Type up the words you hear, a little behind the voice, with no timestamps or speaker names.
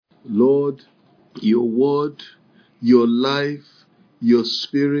Lord, your word, your life, your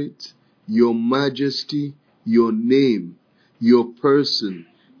spirit, your majesty, your name, your person,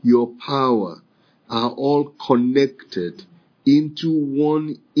 your power are all connected into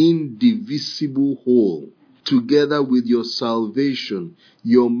one indivisible whole, together with your salvation,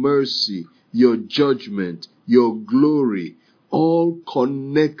 your mercy, your judgment, your glory, all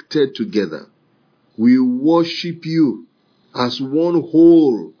connected together. We worship you as one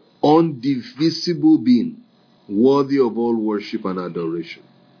whole, undivisible being, worthy of all worship and adoration.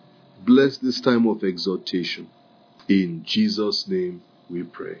 Bless this time of exhortation. In Jesus' name we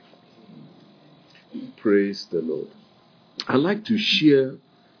pray. Praise the Lord. I'd like to share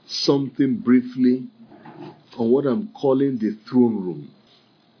something briefly on what I'm calling the throne room.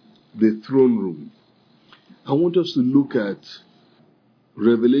 The throne room. I want us to look at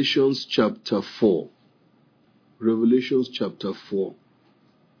Revelations chapter 4. Revelations chapter 4.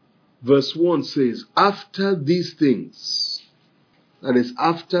 Verse 1 says, after these things, that is,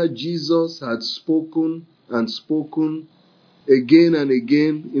 after Jesus had spoken and spoken again and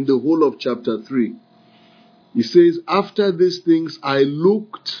again in the whole of chapter 3, he says, after these things I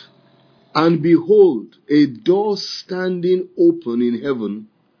looked, and behold, a door standing open in heaven,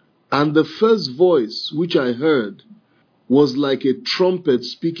 and the first voice which I heard was like a trumpet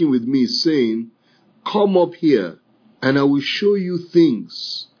speaking with me, saying, come up here, and I will show you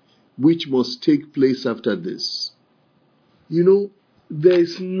things which must take place after this. You know,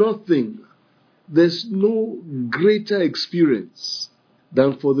 there's no greater experience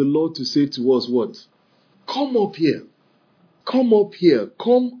than for the Lord to say to us, what? Come up here. Come up here.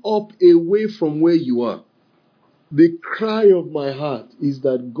 Come up away from where you are. The cry of my heart is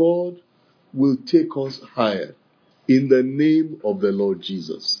that God will take us higher in the name of the Lord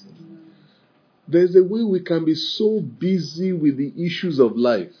Jesus. There's a way we can be so busy with the issues of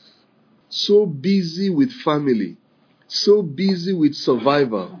life, so busy with family, so busy with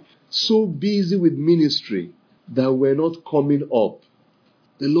survival, so busy with ministry that we're not coming up.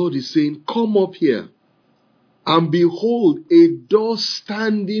 The Lord is saying, come up here. And behold, a door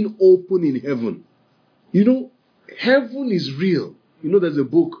standing open in heaven. You know, heaven is real. You know, there's a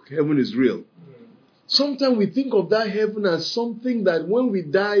book, Heaven is Real. Sometimes we think of that heaven as something that when we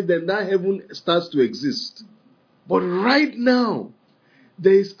die, then that heaven starts to exist. But right now,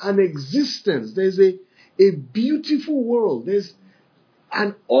 there is an existence. There's a beautiful world. There's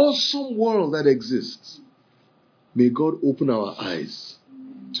an awesome world that exists. May God open our eyes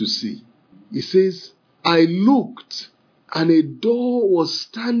to see. He says, I looked, and a door was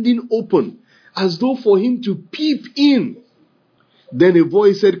standing open, as though for him to peep in. Then a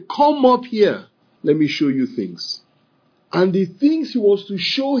voice said, come up here. Let me show you things. And the things he was to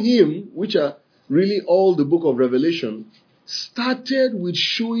show him, which are really all the book of Revelation, started with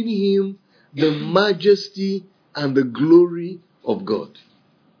showing him the majesty and the glory of God.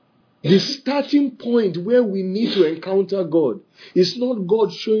 The starting point where we need to encounter God is not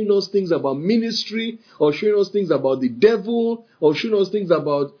God showing us things about ministry, or showing us things about the devil, or showing us things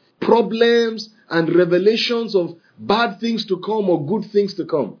about problems and revelations of bad things to come or good things to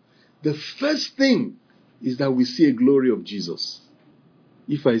come. The first thing is that we see a glory of Jesus.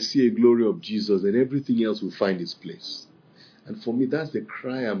 If I see a glory of Jesus, then everything else will find its place. And for me, that's the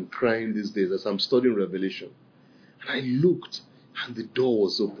cry I'm crying these days as I'm studying Revelation. And I looked, and the door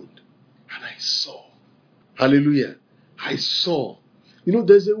was opened. And I saw. Hallelujah. I saw. You know,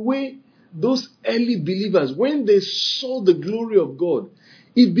 there's a way those early believers, when they saw the glory of God,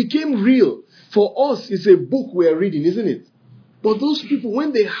 it became real. For us, it's a book we're reading, isn't it? But those people,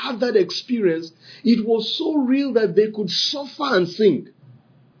 when they had that experience, it was so real that they could suffer and sing.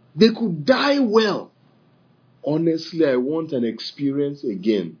 They could die well. Honestly, I want an experience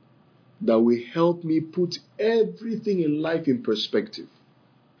again that will help me put everything in life in perspective.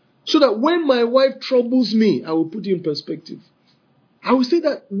 So that when my wife troubles me, I will put it in perspective. I will say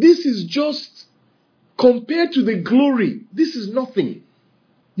that this is just, compared to the glory, this is nothing.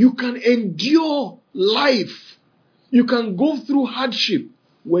 You can endure life. You can go through hardship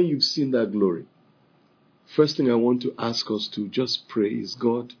when you've seen that glory. First thing I want to ask us to just pray is,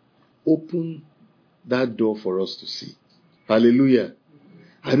 God, open that door for us to see. Hallelujah.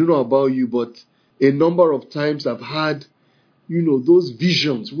 I don't know about you, but a number of times I've had, those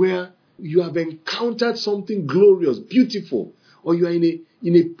visions where you have encountered something glorious, beautiful, or you are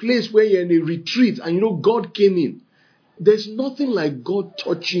in a place where you're in a retreat and God came in. There's nothing like God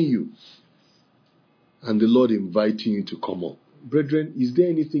touching you and the Lord inviting you to come up. Brethren, is there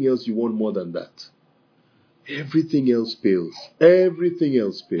anything else you want more than that? Everything else pales. Everything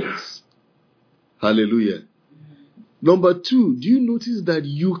else pales. Hallelujah. Number two, do you notice that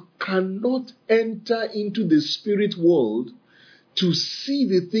you cannot enter into the spirit world to see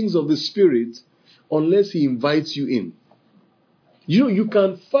the things of the spirit unless he invites you in? You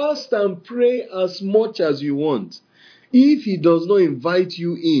can fast and pray as much as you want. If he does not invite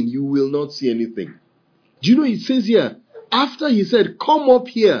you in, you will not see anything. Do you know it says here, after he said, come up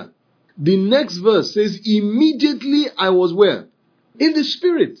here, the next verse says, immediately I was where? In the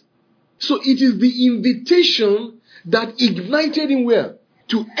spirit. So it is the invitation that ignited him where?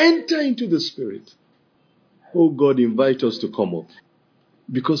 To enter into the spirit. Oh God, invite us to come up.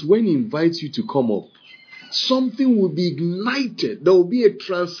 Because when he invites you to come up, something will be ignited. There will be a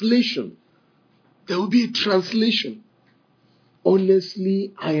translation. There will be a translation.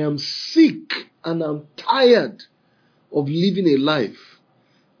 Honestly, I am sick and I'm tired of living a life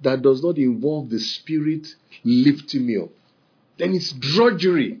that does not involve the Spirit lifting me up. Then it's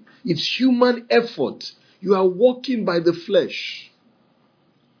drudgery. It's human effort. You are walking by the flesh.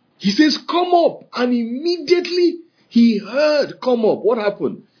 He says, come up. And immediately he heard, come up. What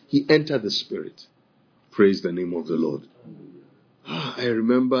happened? He entered the Spirit. Praise the name of the Lord. I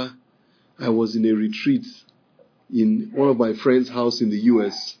remember I was in a retreat in one of my friend's house in the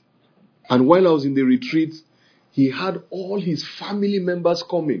US. And while I was in the retreat, he had all his family members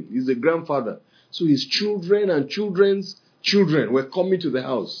coming. He's a grandfather. So his children and children's children were coming to the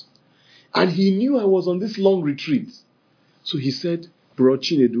house. And he knew I was on this long retreat. So he said, Bro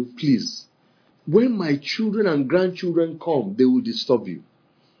Chinedu, please, when my children and grandchildren come, they will disturb you.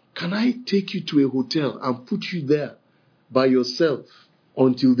 Can I take you to a hotel and put you there by yourself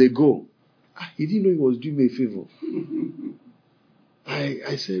until they go? He didn't know he was doing me a favor.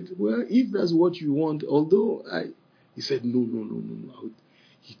 I said, well, if that's what you want, he said, no.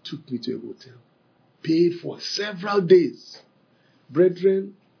 He took me to a hotel, paid for several days.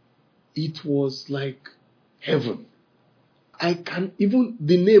 Brethren, it was like heaven. Even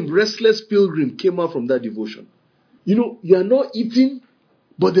the name Restless Pilgrim came out from that devotion. You are not eating,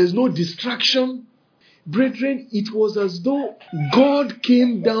 but there's no distraction. Brethren, it was as though God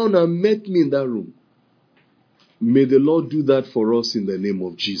came down and met me in that room. May the Lord do that for us in the name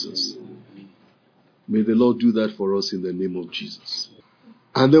of Jesus. May the Lord do that for us in the name of Jesus.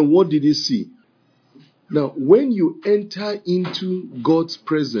 And then what did he see? Now, when you enter into God's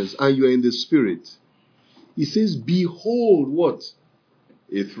presence and you are in the Spirit, he says, behold what?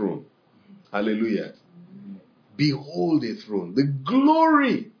 A throne. Hallelujah. Behold a throne. The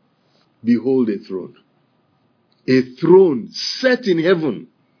glory. Behold a throne. A throne set in heaven,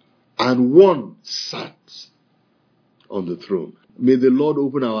 and one sat on the throne. May the Lord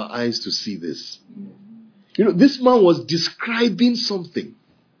open our eyes to see this. This man was describing something.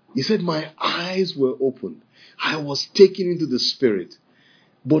 He said, my eyes were opened. I was taken into the Spirit.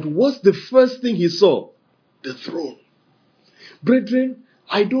 But what's the first thing he saw? The throne. Brethren,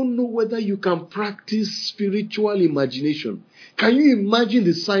 I don't know whether you can practice spiritual imagination. Can you imagine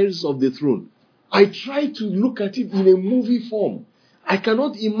the size of the throne? I try to look at it in a movie form. I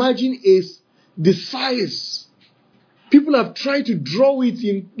cannot imagine the size. People have tried to draw it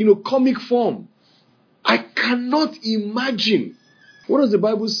in comic form. I cannot imagine. What does the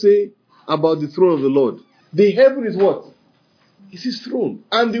Bible say about the throne of the Lord? The heaven is what? It's his throne.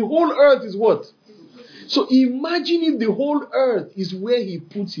 And the whole earth is what? So imagine if the whole earth is where he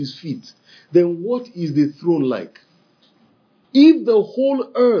puts his feet. Then what is the throne like? If the whole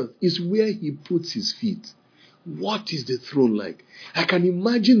earth is where he puts his feet, what is the throne like? I can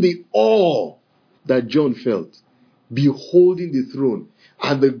imagine the awe that John felt beholding the throne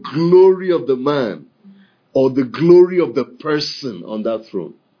and the glory of the man or the glory of the person on that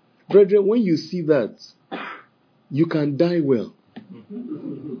throne. Brethren, when you see that, you can die well.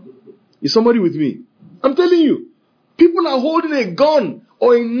 Is somebody with me? I'm telling you, people are holding a gun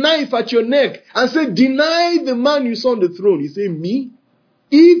or a knife at your neck and say, deny the man you saw on the throne. You say, me?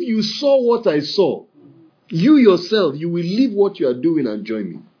 If you saw what I saw, you yourself, you will leave what you are doing and join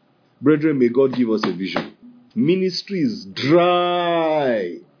me. Brethren, may God give us a vision. Ministry is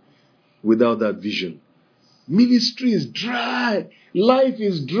dry without that vision. Ministry is dry. Life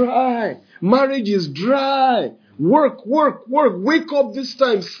is dry. Marriage is dry. Work. Wake up this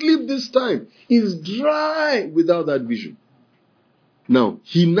time. Sleep this time. Is dry without that vision. Now,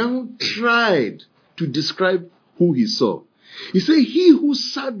 he now tried to describe who he saw. He said, he who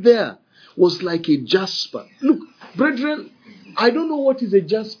sat there was like a jasper. Look, brethren, I don't know what is a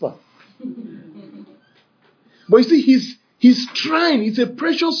jasper. But you see, he's trying. It's a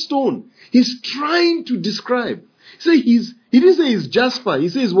precious stone. He's trying to describe. He didn't say it's jasper. He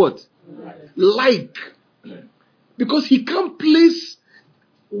says what? Like. Because he can't place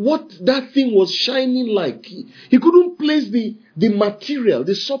what that thing was shining like. He couldn't place the material,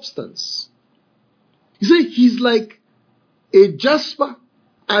 the substance. He said he's like a jasper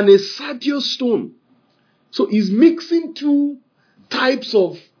and a sardius stone. So he's mixing two types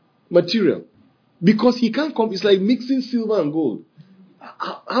of material. Because he can't come, it's like mixing silver and gold.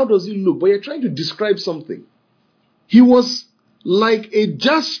 How does it look? But you're trying to describe something. He was like a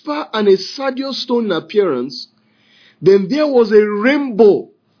jasper and a sardius stone in appearance. Then there was a rainbow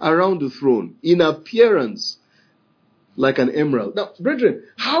around the throne in appearance like an emerald. Now, brethren,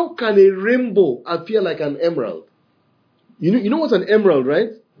 how can a rainbow appear like an emerald? You know what's an emerald, right?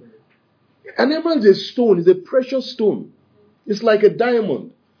 An emerald is a stone, it's a precious stone. It's like a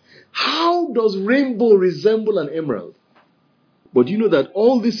diamond. How does rainbow resemble an emerald? But you know that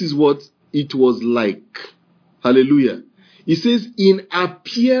all this is what it was like. Hallelujah. It says in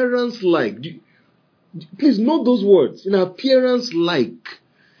appearance like. Please note those words. In appearance like.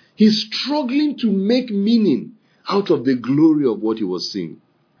 He's struggling to make meaning out of the glory of what he was seeing.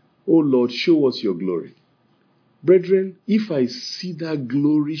 Oh Lord, show us your glory. Brethren, if I see that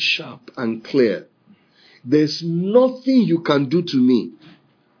glory sharp and clear, there's nothing you can do to me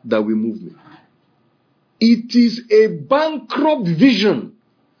that will move me. It is a bankrupt vision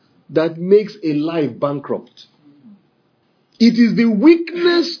that makes a life bankrupt. It is the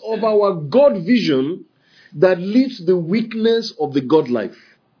weakness of our God vision that leads the weakness of the God life.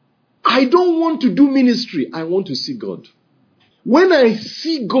 I don't want to do ministry. I want to see God. When I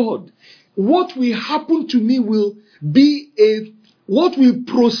see God, what will happen to me will be what will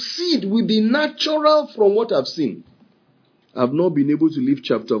proceed will be natural from what I've seen. I've not been able to leave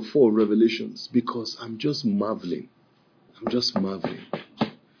chapter 4 of Revelations because I'm just marveling.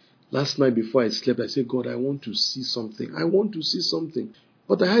 Last night before I slept, I said, God, I want to see something.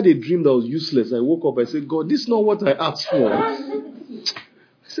 But I had a dream that was useless. I woke up, I said, God, this is not what I asked for. I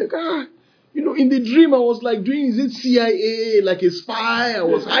said, in the dream I was like doing, is it CIA, like a spy? I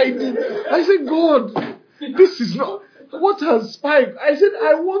was hiding. I said, God, this is not, what has spy? I said,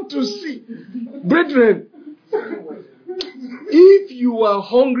 I want to see. Brethren, if you are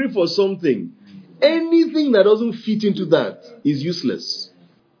hungry for something, anything that doesn't fit into that is useless.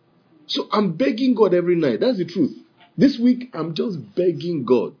 So I'm begging God every night. That's the truth. This week, I'm just begging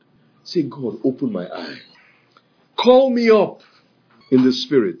God. Say, God, open my eye. Call me up in the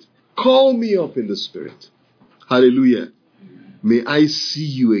Spirit. Call me up in the Spirit. Hallelujah. May I see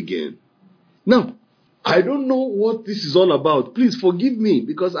you again. Now, I don't know what this is all about. Please forgive me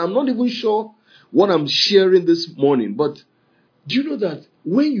because I'm not even sure what I'm sharing this morning. But do you know that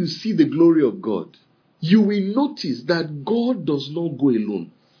when you see the glory of God, you will notice that God does not go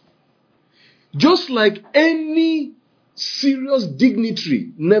alone. Just like any serious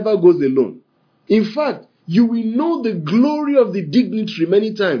dignitary never goes alone. In fact, you will know the glory of the dignitary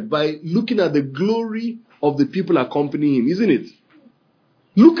many times by looking at the glory of the people accompanying him, isn't it?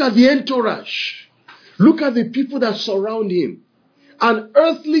 Look at the entourage. Look at the people that surround him. An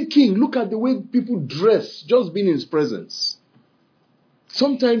earthly king, look at the way people dress just being in his presence.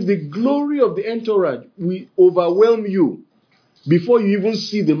 Sometimes the glory of the entourage will overwhelm you before you even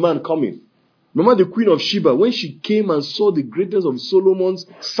see the man coming. Remember the Queen of Sheba, when she came and saw the greatness of Solomon's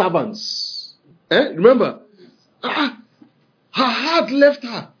servants. Remember? Her heart left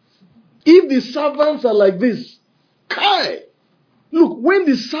her. If the servants are like this, kai! Look, when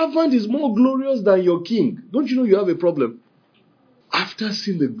the servant is more glorious than your king, don't you know you have a problem? After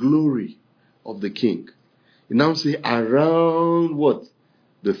seeing the glory of the king, you now say, around what?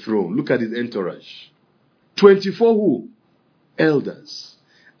 The throne. Look at his entourage. 24 who? Elders.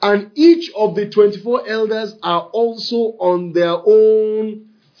 And each of the 24 elders are also on their own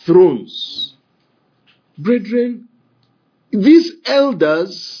thrones. Brethren, these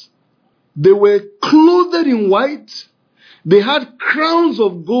elders, they were clothed in white. They had crowns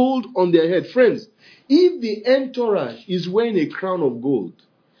of gold on their head. Friends, if the entourage is wearing a crown of gold,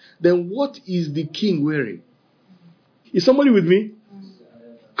 then what is the king wearing? Is somebody with me?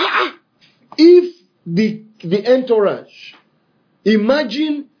 If the entourage,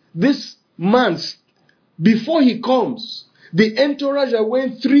 imagine this man, before he comes, the entourage are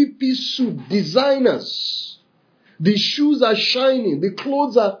wearing 3-piece suit, designers. The shoes are shining. The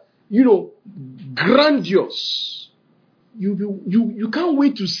clothes are, grandiose. You can't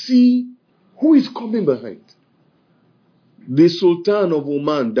wait to see who is coming behind. The Sultan of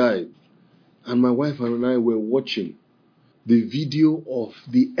Oman died. And my wife and I were watching the video of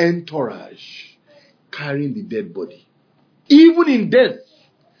the entourage carrying the dead body. Even in death,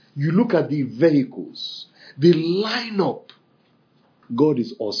 you look at the vehicles, the lineup. God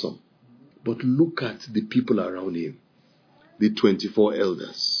is awesome. But look at the people around him. the 24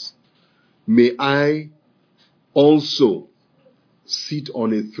 elders. May I also sit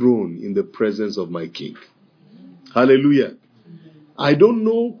on a throne in the presence of my King. Hallelujah. I don't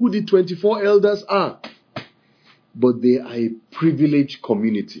know who the 24 elders are, but they are a privileged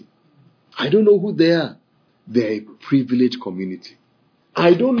community. I don't know who they are. They are a privileged community.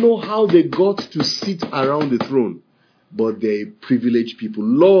 I don't know how they got to sit around the throne, but they are privileged people.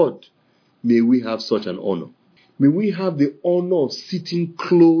 Lord, may we have such an honor. May we have the honor of sitting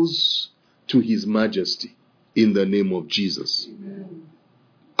close to His Majesty in the name of Jesus. Amen.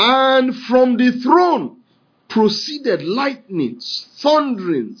 And from the throne proceeded lightnings,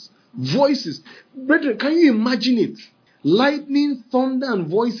 thunderings, voices. Brethren, can you imagine it? Lightning, thunder, and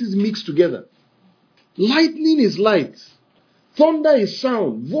voices mixed together. Lightning is light. Thunder is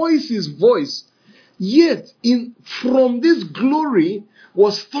sound. Voice is voice. Yet, from this glory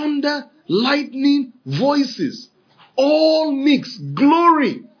was thunder, lightning, voices. All mixed.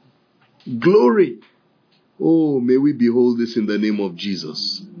 Glory. Glory. Oh, may we behold this in the name of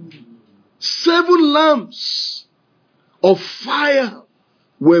Jesus. 7 lamps of fire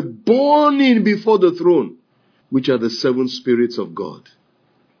were burning before the throne, which are the 7 spirits of God.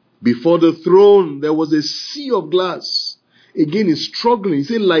 Before the throne, there was a sea of glass. Again, it's struggling. He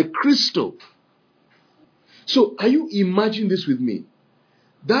said, like crystal. So, are you imagining this with me?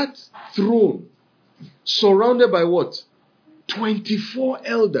 That throne, surrounded by what? 24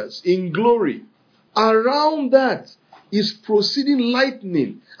 elders in glory. Around that is proceeding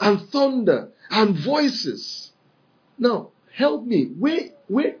lightning and thunder and voices. Now, help me. Where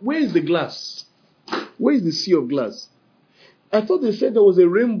is the glass? Where is the sea of glass? I thought they said there was a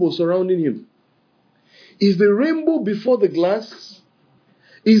rainbow surrounding him. Is the rainbow before the glass?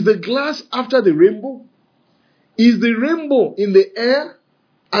 Is the glass after the rainbow? Is the rainbow in the air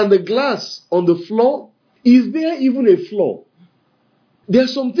and the glass on the floor? Is there even a floor?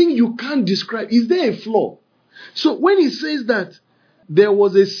 There's something you can't describe. Is there a floor? So when he says that there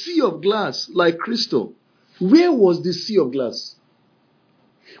was a sea of glass like crystal, where was the sea of glass?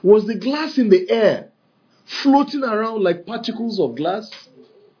 Was the glass in the air, floating around like particles of glass?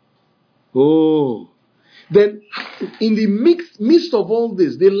 Oh. Then in the midst of all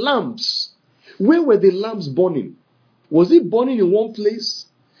this, the lamps, where were the lamps burning? Was it burning in one place?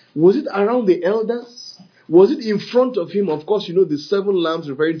 Was it around the elders? Was it in front of him? Of course, you know the 7 lamps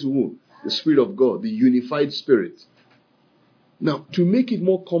referring to who? The Spirit of God, the unified Spirit. Now, to make it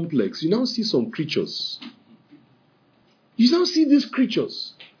more complex, you now see some creatures. You now see these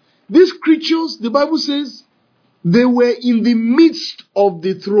creatures. These creatures, the Bible says, they were in the midst of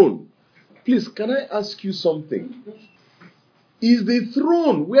the throne. Please, can I ask you something? Is the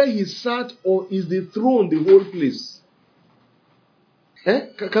throne where he sat, or is the throne the whole place?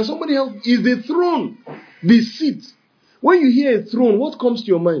 Can somebody help? Is the throne the seat? When you hear a throne, what comes to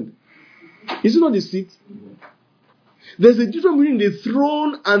your mind? Is it not the seat? There's a difference between the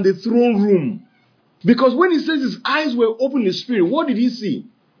throne and the throne room. Because when he says his eyes were open in the spirit, what did he see?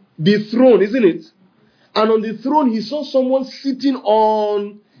 The throne, isn't it? And on the throne, he saw someone sitting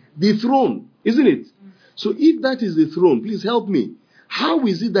on the throne, isn't it? So if that is the throne, please help me. How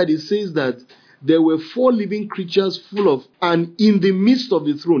is it that it says that there were 4 living creatures full of, and in the midst of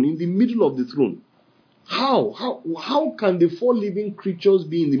the throne, in the middle of the throne? How can the 4 living creatures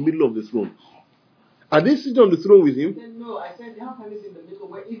be in the middle of the throne? Are they sitting on the throne with him? No, I said, how can they be in the middle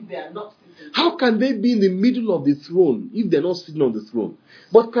where if they are not sitting? How can they be in the middle of the throne if they're not sitting on the throne?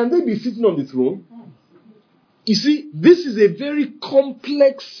 But can they be sitting on the throne? You see, this is a very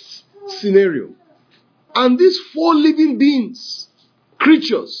complex scenario. And these 4 living beings,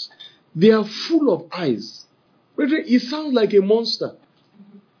 creatures, they are full of eyes. It sounds like a monster.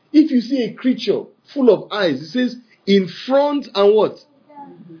 If you see a creature full of eyes, it says in front and what?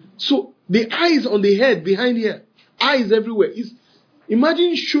 So the eyes on the head behind here, eyes everywhere.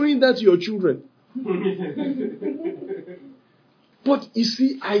 Imagine showing that to your children. But you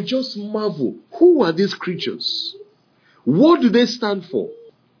see, I just marvel. Who are these creatures? What do they stand for?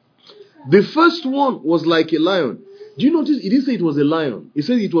 The first one was like a lion. Do you notice? He didn't say it was a lion. He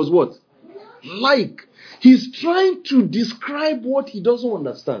said it was what? Like. He's trying to describe what he doesn't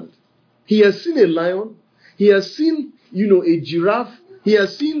understand. He has seen a lion. He has seen, a giraffe. He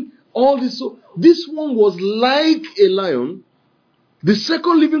has seen all this. So this one was like a lion. The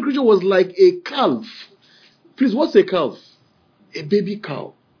second living creature was like a calf. Please, what's a calf? A baby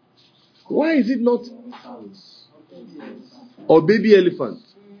cow. Why is it not? Or baby elephant?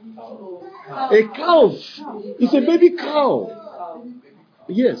 A calf. It's a baby cow.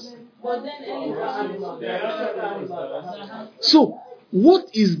 Yes. So,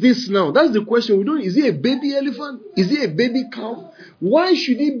 What is this now? That's the question. We don't. Is it a baby elephant? Is it a baby cow? Why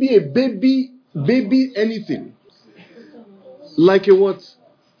should it be a baby anything? Like a what?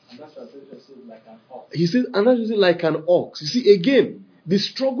 He says, and that is like an ox. You see, again, the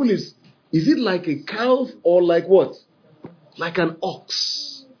struggle is it like a calf or like what? Like an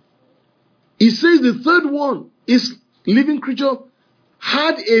ox. He says the third one is living creature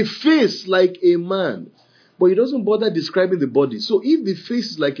had a face like a man. But he doesn't bother describing the body. So if the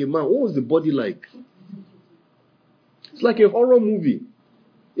face is like a man, what was the body like? It's like a horror movie.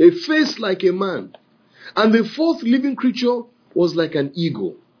 A face like a man. And the fourth living creature was like an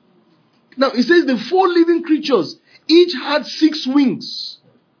eagle. Now, it says the 4 living creatures each had 6 wings.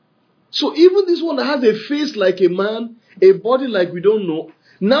 So even this one that has a face like a man, a body like we don't know,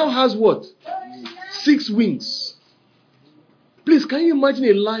 now has what? 6 wings. Please, can you imagine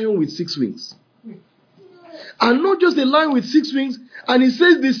a lion with 6 wings? And not just a lion with 6 wings. And it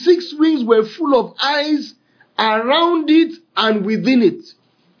says the 6 wings were full of eyes around it and within it.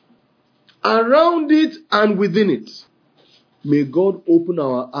 Around it and within it. May God open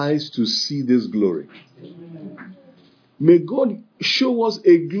our eyes to see this glory. May God show us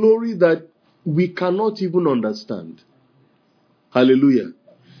a glory that we cannot even understand. Hallelujah.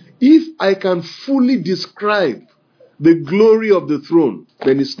 If I can fully describe the glory of the throne,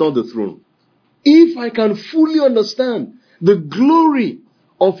 then it's not the throne. If I can fully understand the glory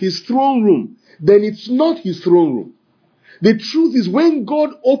of his throne room, then it's not his throne room. The truth is, when God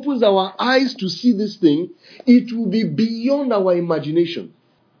opens our eyes to see this thing, it will be beyond our imagination.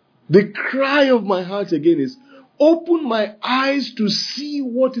 The cry of my heart again is, open my eyes to see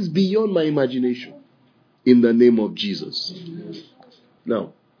what is beyond my imagination. In the name of Jesus.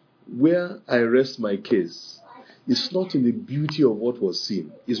 Now, where I rest my case, it's not in the beauty of what was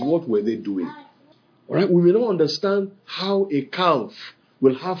seen. It's what were they doing. All right? We may not understand how a calf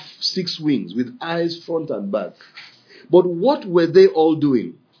will have 6 wings with eyes front and back. But what were they all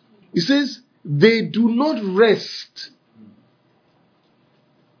doing? He says, they do not rest.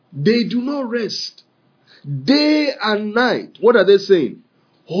 They do not rest. Day and night. What are they saying?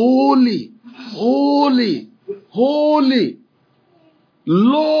 Holy, holy, holy,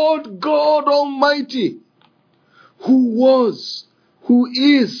 Lord God Almighty, who was, who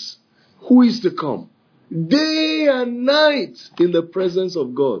is to come. Day and night in the presence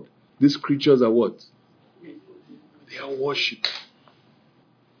of God. These creatures are what? They are worshipped.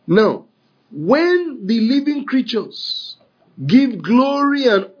 Now, when the living creatures give glory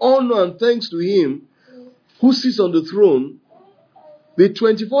and honor and thanks to him who sits on the throne, the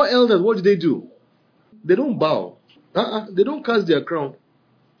 24 elders, what do? They don't bow. They don't cast their crown.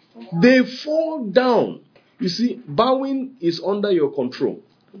 They fall down. You see, bowing is under your control.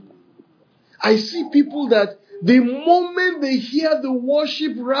 I see people that the moment they hear the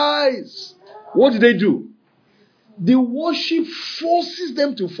worship rise, what do? The worship forces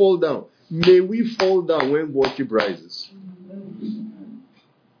them to fall down. May we fall down when worship rises.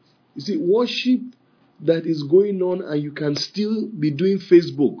 You see, worship that is going on and you can still be doing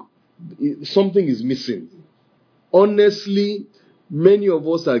Facebook, something is missing. Honestly, many of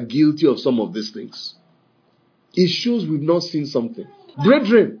us are guilty of some of these things. It shows we've not seen something.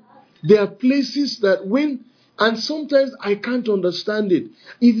 Brethren, there are places that and sometimes I can't understand it.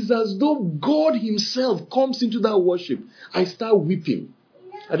 It is as though God himself comes into that worship. I start weeping.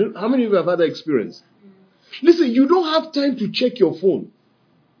 How many of you have had that experience? Listen, you don't have time to check your phone.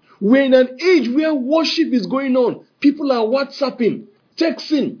 We're in an age where worship is going on. People are WhatsApping,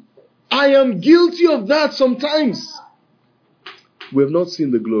 texting. I am guilty of that sometimes. We have not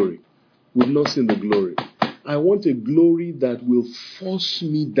seen the glory. We've not seen the glory. I want a glory that will force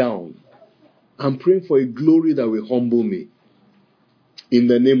me down. I'm praying for a glory that will humble me. In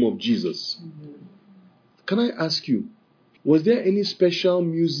the name of Jesus. Can I ask you, was there any special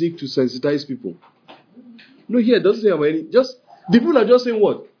music to sensitize people? No, here it doesn't say about any. Just the people are just saying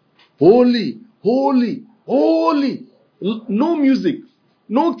what? Holy, holy, holy. No music,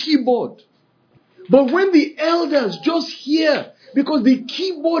 no keyboard. But when the elders just hear, because the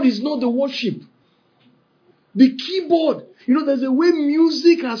keyboard is not the worship. The keyboard, there's a way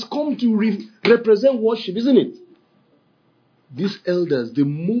music has come to represent worship, isn't it? These elders, the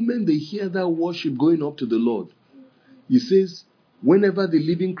moment they hear that worship going up to the Lord, he says, whenever the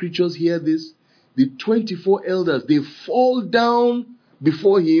living creatures hear this, the 24 elders, they fall down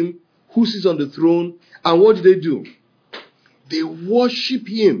before him who sits on the throne. And what do? They worship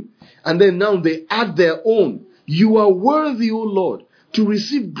him. And then now they add their own. You are worthy, O Lord, to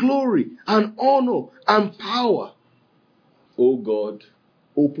receive glory and honor and power. Oh God,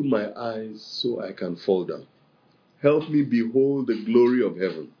 open my eyes so I can fall down. help me behold the glory of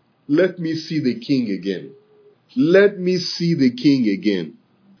heaven. Let me see the King again. Let me see the King again.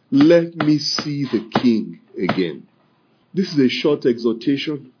 Let me see the King again. This is a short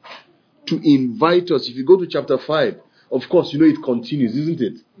exhortation to invite us. If you go to chapter 5, of course, you know it continues, isn't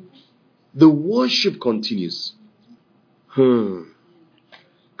it? The worship continues. Can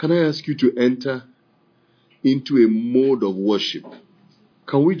I ask you to enter into a mode of worship?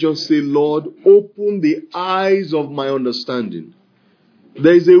 Can we just say, Lord, open the eyes of my understanding?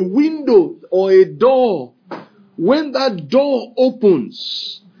 There is a window or a door. When that door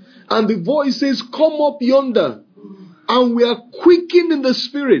opens and the voice says, come up yonder, and we are quickened in the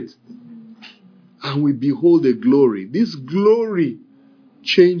spirit and we behold a glory. This glory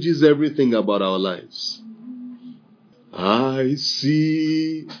changes everything about our lives. I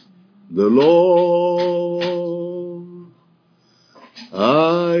see the Lord.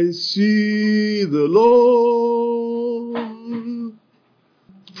 I see the Lord.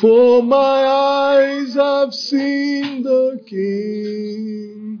 For my eyes have seen the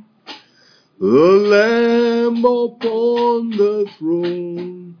King, the Lamb upon the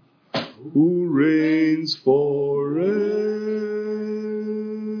throne, who reigns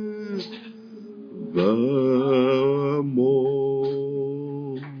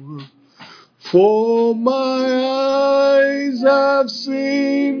forevermore. For my eyes have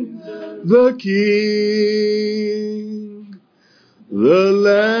seen the King, the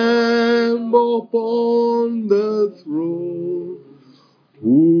Lamb upon the throne,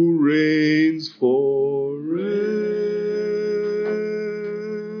 who reigns forevermore.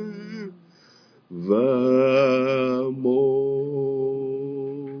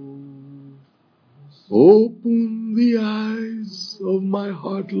 Open the eyes of my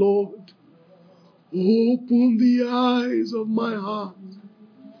heart, Lord. Open the eyes of my heart.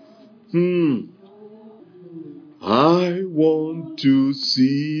 I want to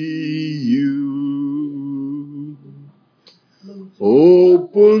see you.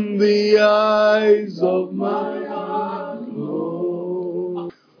 Open the eyes of my heart,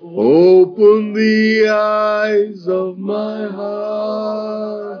 Lord. Open the eyes of my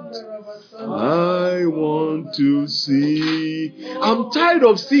heart. I want to see. I'm tired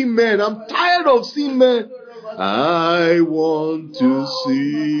of seeing men. I'm tired of seeing men. I want to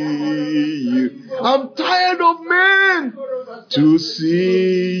see you. I'm tired of men. To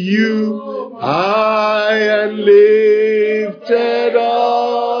see you high and lifted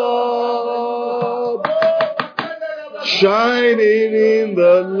up, shining in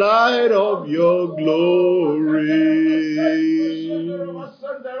the light of your glory.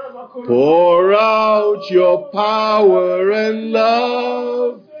 Pour out your power and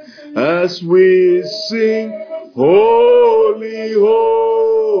love as we sing, holy,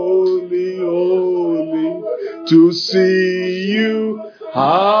 holy, holy, to see you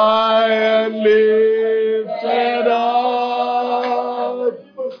high and lifted up,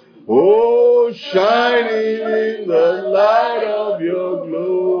 oh, shining in the light of your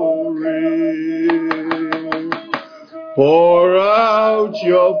glory. Pour out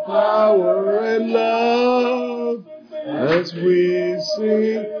your power and love as we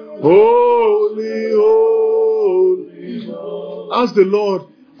sing, holy, holy. Ask the Lord,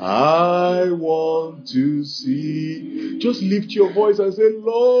 I want to see. Just lift your voice and say,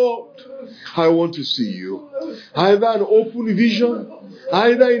 Lord, I want to see you. Either an open vision,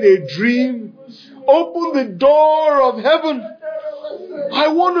 either in a dream. Open the door of heaven. I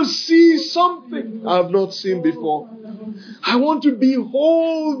want to see something I have not seen before. I want to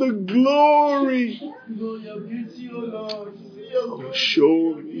behold the glory. Oh,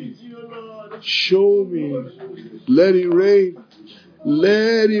 show me. Show me. Let it rain.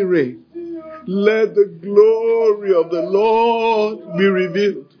 Let it rain. Let the glory of the Lord be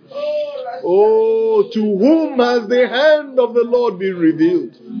revealed. Oh, to whom has the hand of the Lord been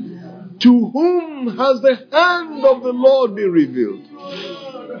revealed? To whom has the hand of the Lord been revealed?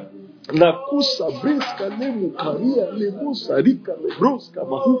 Nakusa briska lemu karia lebusa rika lebroska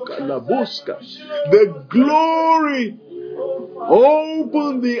mahuka laboska. The glory.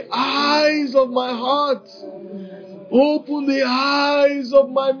 Open the eyes of my heart. Open the eyes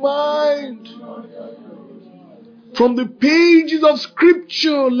of my mind. From the pages of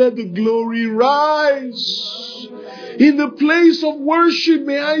Scripture, let the glory rise. In the place of worship,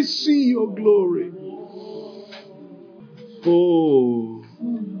 may I see your glory. Oh,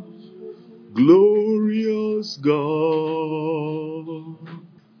 glorious God,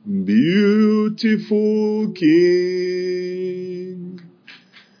 beautiful King,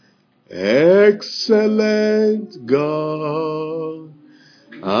 excellent God,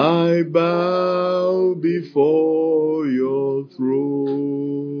 I bow before your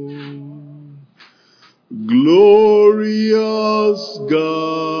throne. Glorious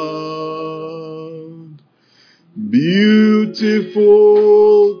God,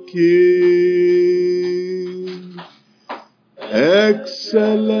 beautiful King, excellent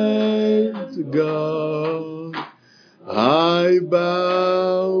God, I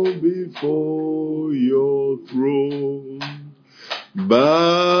bow before your throne.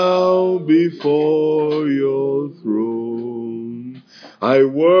 Bow before your throne. I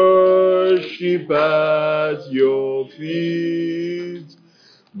worship at your feet.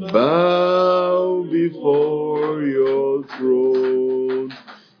 Bow before your throne.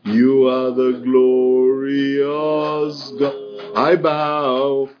 You are the glorious God. I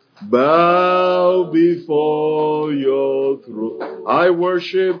bow before your throne. I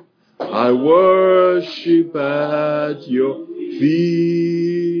worship at your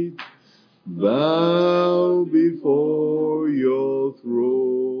feet. Bow before